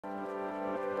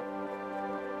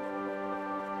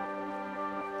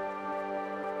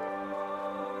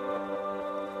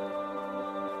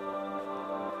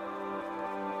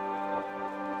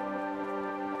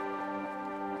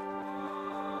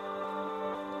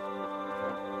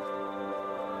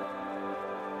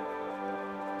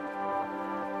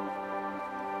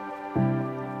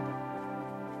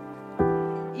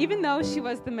even though she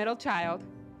was the middle child,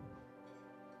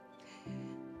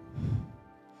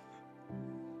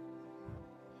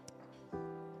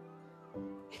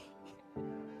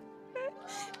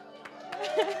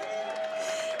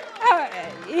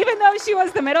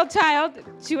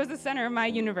 she was the center of my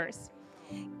universe.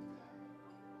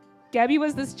 Gabby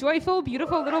was this joyful,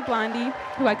 beautiful little blondie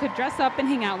who I could dress up and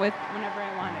hang out with whenever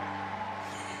I wanted.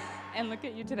 And look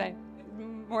at you today,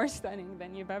 more stunning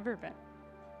than you've ever been.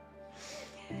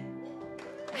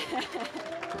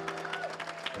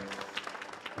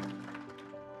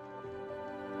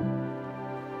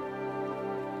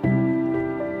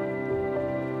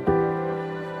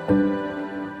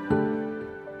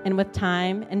 And with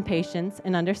time and patience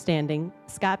and understanding,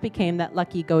 Scott became that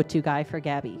lucky go-to guy for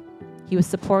Gabby. He was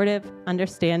supportive,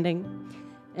 understanding,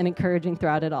 and encouraging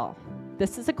throughout it all.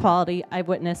 This is a quality I've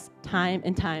witnessed time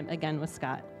and time again with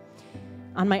Scott.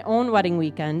 On my own wedding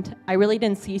weekend, I really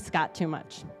didn't see Scott too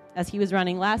much. As he was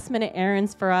running last-minute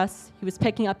errands for us, he was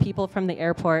picking up people from the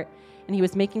airport, and he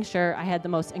was making sure I had the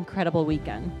most incredible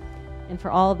weekend. And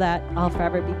for all of that, I'll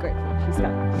forever be grateful to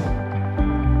Scott.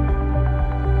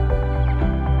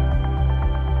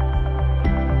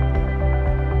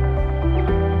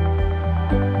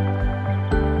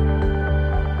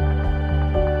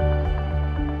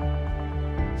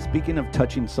 Speaking of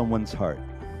touching someone's heart,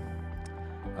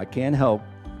 I can't help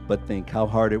but think how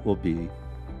hard it will be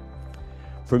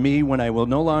for me when I will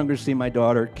no longer see my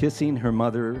daughter kissing her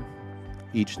mother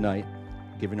each night,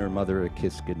 giving her mother a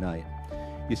kiss goodnight.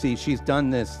 You see, she's done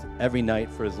this every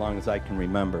night for as long as I can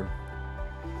remember.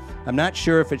 I'm not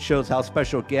sure if it shows how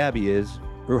special Gabby is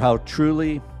or how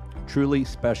truly, truly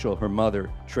special her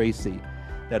mother, Tracy,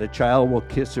 that a child will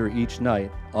kiss her each night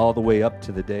all the way up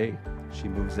to the day she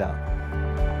moves out.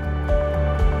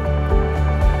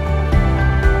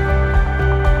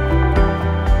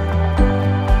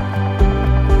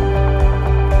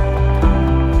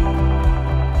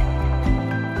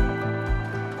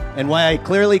 And while I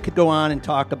clearly could go on and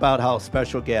talk about how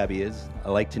special Gabby is,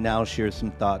 I'd like to now share some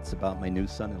thoughts about my new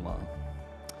son-in-law.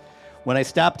 When I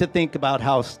stop to think about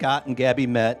how Scott and Gabby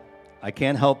met, I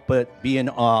can't help but be in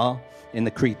awe in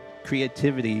the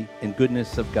creativity and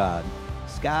goodness of God.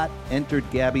 Scott entered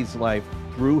Gabby's life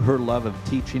through her love of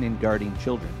teaching and guarding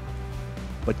children.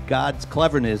 But God's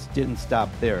cleverness didn't stop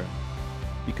there,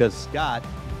 because Scott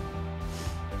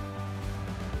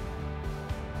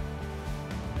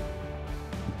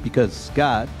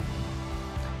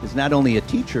is not only a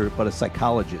teacher, but a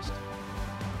psychologist.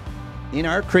 In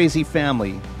our crazy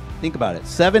family, think about it,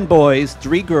 7 boys,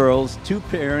 3 girls, 2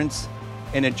 parents,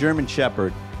 and a German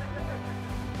Shepherd.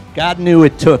 God knew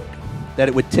that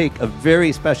it would take a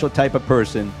very special type of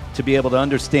person to be able to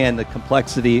understand the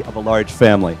complexity of a large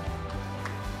family.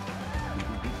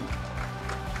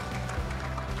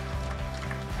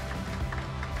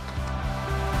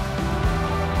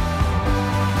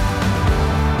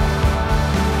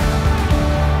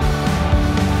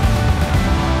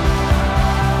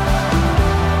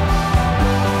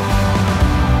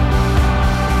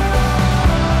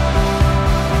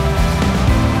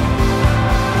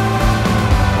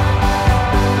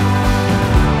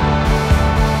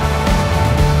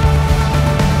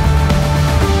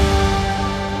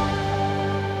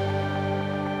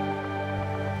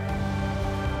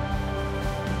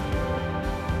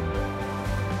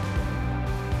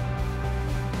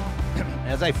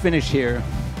 As I finish here,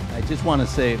 I just want to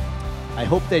say, I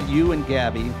hope that you and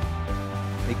Gabby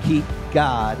may keep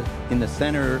God in the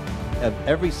center of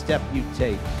every step you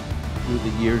take through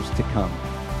the years to come.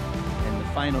 And the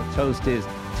final toast is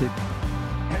to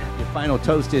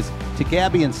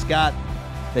Gabby and Scott,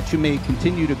 that you may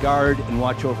continue to guard and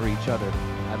watch over each other.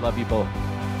 I love you both.